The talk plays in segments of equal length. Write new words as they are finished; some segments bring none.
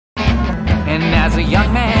And as a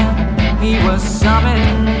young man, he was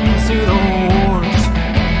summoned to the wars.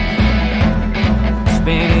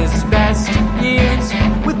 Spent his best years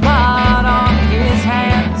with blood on his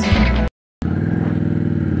hands.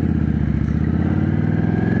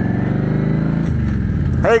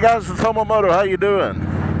 Hey guys, it's Homomoto. How you doing?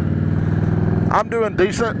 I'm doing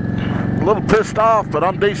decent. A little pissed off, but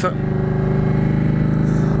I'm decent.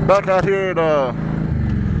 Back out here at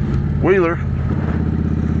Wheeler.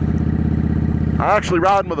 I'm actually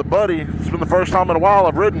riding with a buddy. It's been the first time in a while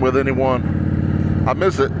I've ridden with anyone. I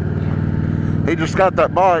miss it. He just got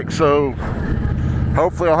that bike, so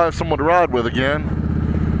hopefully I'll have someone to ride with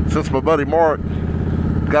again, since my buddy Mark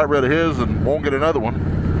got rid of his and won't get another one.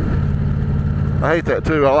 I hate that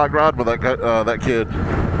too. I like riding with that kid.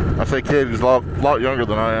 I say kid, he's a lot younger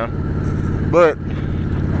than I am. But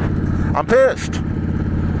I'm pissed.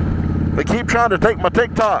 They keep trying to take my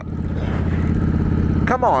TikTok.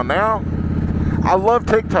 Come on now. I love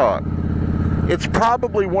TikTok. It's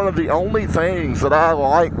probably one of the only things that I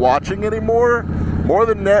like watching anymore. More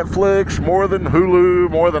than Netflix, more than Hulu,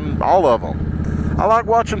 more than all of them. I like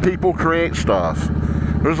watching people create stuff.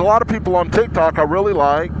 There's a lot of people on TikTok I really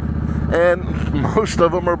like, and most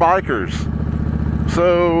of them are bikers.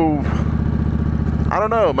 So, I don't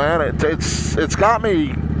know, man. It's got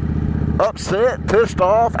me upset, pissed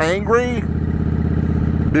off, angry,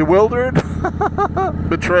 bewildered,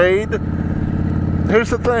 betrayed.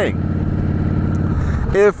 Here's the thing.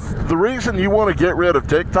 If the reason you want to get rid of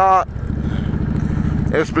TikTok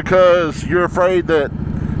is because you're afraid that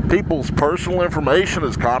people's personal information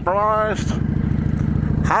is compromised,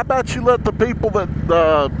 how about you let the people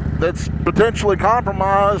that's potentially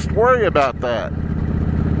compromised worry about that?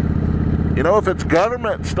 You know, if it's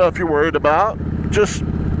government stuff you're worried about, just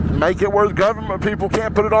make it where the government people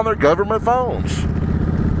can't put it on their government phones.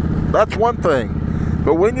 That's one thing.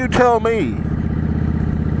 But when you tell me,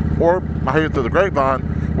 or I hear it through the grapevine,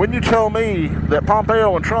 when you tell me that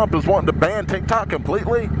Pompeo and Trump is wanting to ban TikTok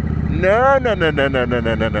completely, no.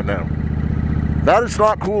 That is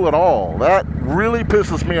not cool at all. That really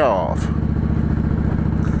pisses me off.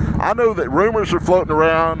 I know that rumors are floating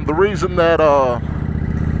around. The reason that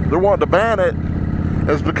they're wanting to ban it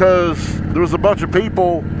is because there was a bunch of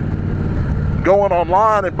people going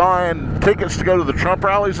online and buying tickets to go to the Trump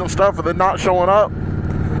rallies and stuff and then not showing up.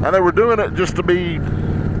 And they were doing it just to be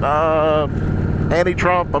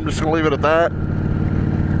anti-Trump. I'm just going to leave it at that.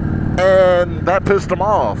 And that pissed them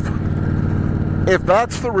off. If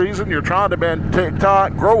that's the reason you're trying to ban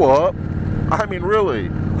TikTok, grow up. I mean, really.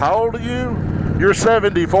 How old are you? You're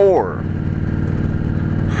 74.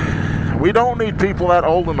 We don't need people that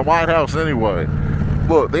old in the White House anyway.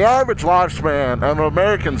 Look, the average lifespan of an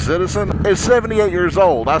American citizen is 78 years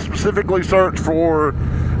old. I specifically searched for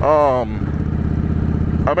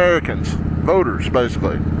Americans, voters,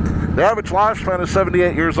 basically. The average lifespan is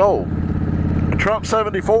 78 years old. Trump's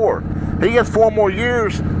 74. He gets 4 more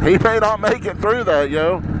years. He may not make it through that,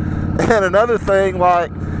 yo. And another thing,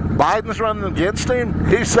 like, Biden's running against him.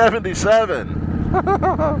 He's 77.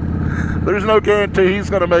 There's no guarantee he's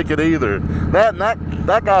going to make it either.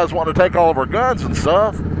 That guy's wanting to take all of our guns and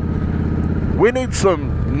stuff. We need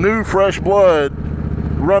some new, fresh blood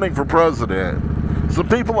running for president. Some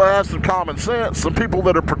people that have some common sense. Some people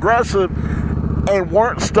that are progressive and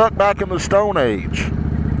weren't stuck back in the Stone Age.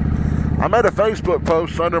 I made a Facebook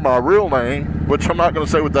post under my real name, which I'm not going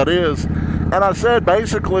to say what that is, and I said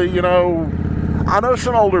basically, you know, I know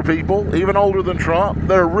some older people, even older than Trump,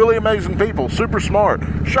 that are really amazing people, super smart,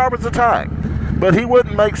 sharp as a tack, but he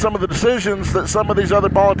wouldn't make some of the decisions that some of these other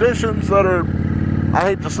politicians that are, I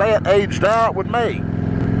hate to say it, aged out would make.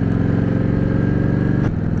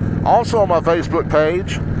 Also on my Facebook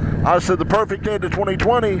page, I said the perfect end to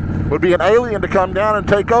 2020 would be an alien to come down and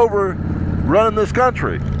take over running this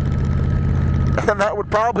country. And that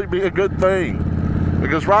would probably be a good thing.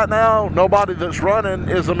 Because right now, nobody that's running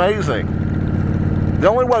is amazing. The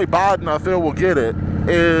only way Biden, I feel, will get it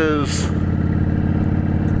is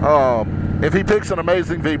if he picks an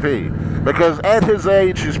amazing VP. Because at his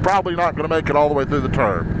age, he's probably not going to make it all the way through the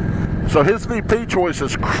term. So his VP choice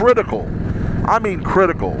is critical. I mean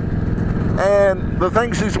critical. And the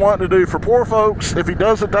things he's wanting to do for poor folks, if he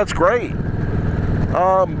does it, that's great.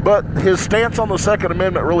 But his stance on the Second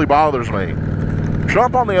Amendment really bothers me.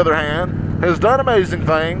 Trump, on the other hand, has done amazing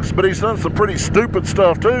things, but he's done some pretty stupid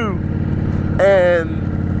stuff too.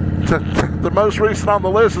 And the most recent on the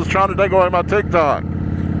list is trying to take away my TikTok.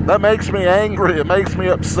 That makes me angry. It makes me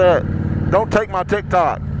upset. Don't take my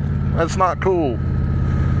TikTok. That's not cool.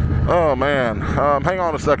 Oh, man. Hang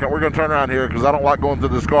on a second. We're going to turn around here because I don't like going through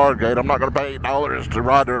this guard gate. I'm not going to pay $8 to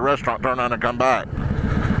ride to a restaurant, turn around, and come back.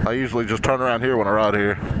 I usually just turn around here when I ride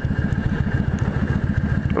here.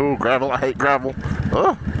 Ooh, gravel. I hate gravel.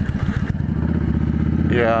 Oh.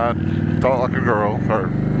 Yeah, I thought like a girl, or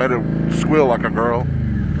made it squeal like a girl.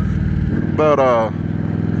 But,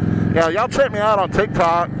 yeah, y'all check me out on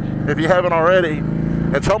TikTok if you haven't already.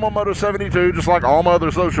 It's homomoto72, just like all my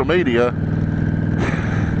other social media.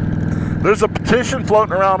 There's a petition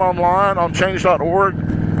floating around online on change.org,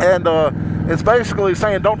 and it's basically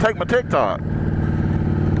saying, don't take my TikTok.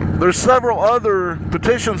 There's several other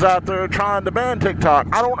petitions out there trying to ban TikTok.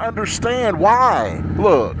 I don't understand why.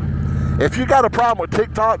 Look, if you got a problem with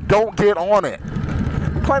TikTok, don't get on it.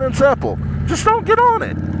 Plain and simple. Just don't get on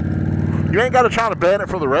it. You ain't got to try to ban it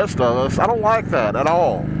for the rest of us. I don't like that at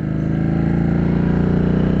all.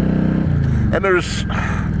 And there's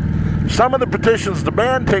some of the petitions to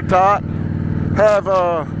ban TikTok have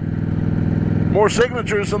more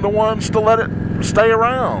signatures than the ones to let it stay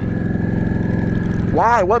around.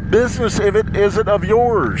 Why? What business is it of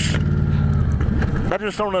yours? I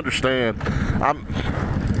just don't understand.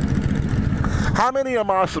 How many of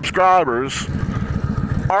my subscribers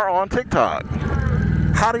are on TikTok?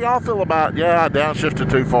 How do y'all feel about, yeah, I downshifted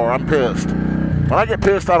too far, I'm pissed. When I get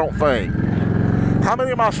pissed, I don't think. How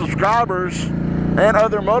many of my subscribers and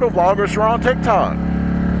other motovloggers are on TikTok?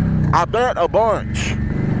 I bet a bunch.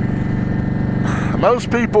 Most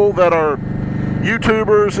people that are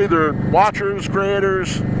YouTubers, either watchers,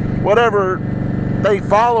 creators, whatever, they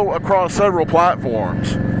follow across several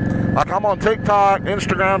platforms. Like I'm on TikTok,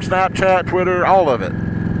 Instagram, Snapchat, Twitter, all of it.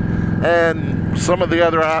 And some of the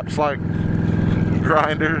other apps like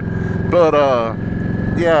Grindr. But,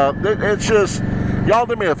 yeah, it's just, y'all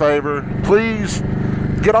do me a favor. Please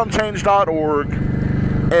get on change.org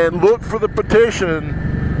and look for the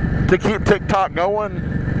petition to keep TikTok going,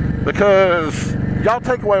 because y'all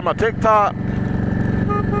take away my TikTok,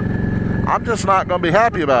 I'm just not going to be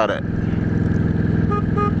happy about it.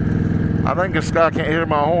 I think this guy can't hear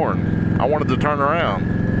my horn. I wanted to turn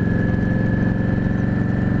around.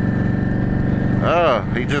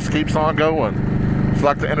 He just keeps on going. It's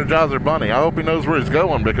like the Energizer Bunny. I hope he knows where he's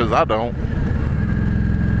going, because I don't.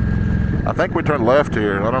 I think we turned left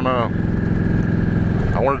here. I don't know.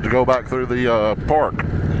 I wanted to go back through the park.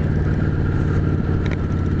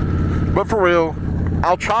 But for real,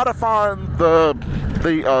 I'll try to find the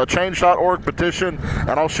change.org petition,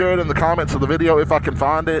 and I'll share it in the comments of the video if I can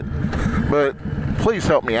find it. But please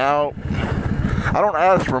help me out. I don't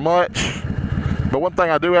ask for much, but one thing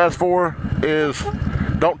I do ask for is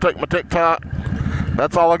don't take my TikTok.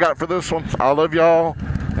 That's all I got for this one. I love y'all,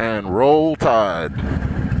 and roll tide.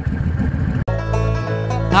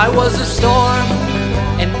 I was a storm,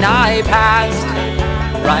 and I passed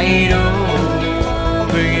right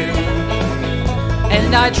over you.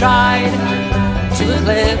 And I tried to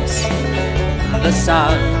eclipse the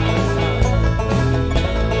sun,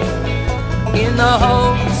 in the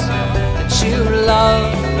hopes that you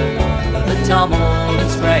love the tumble and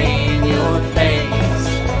spray in your face,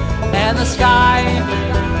 and the sky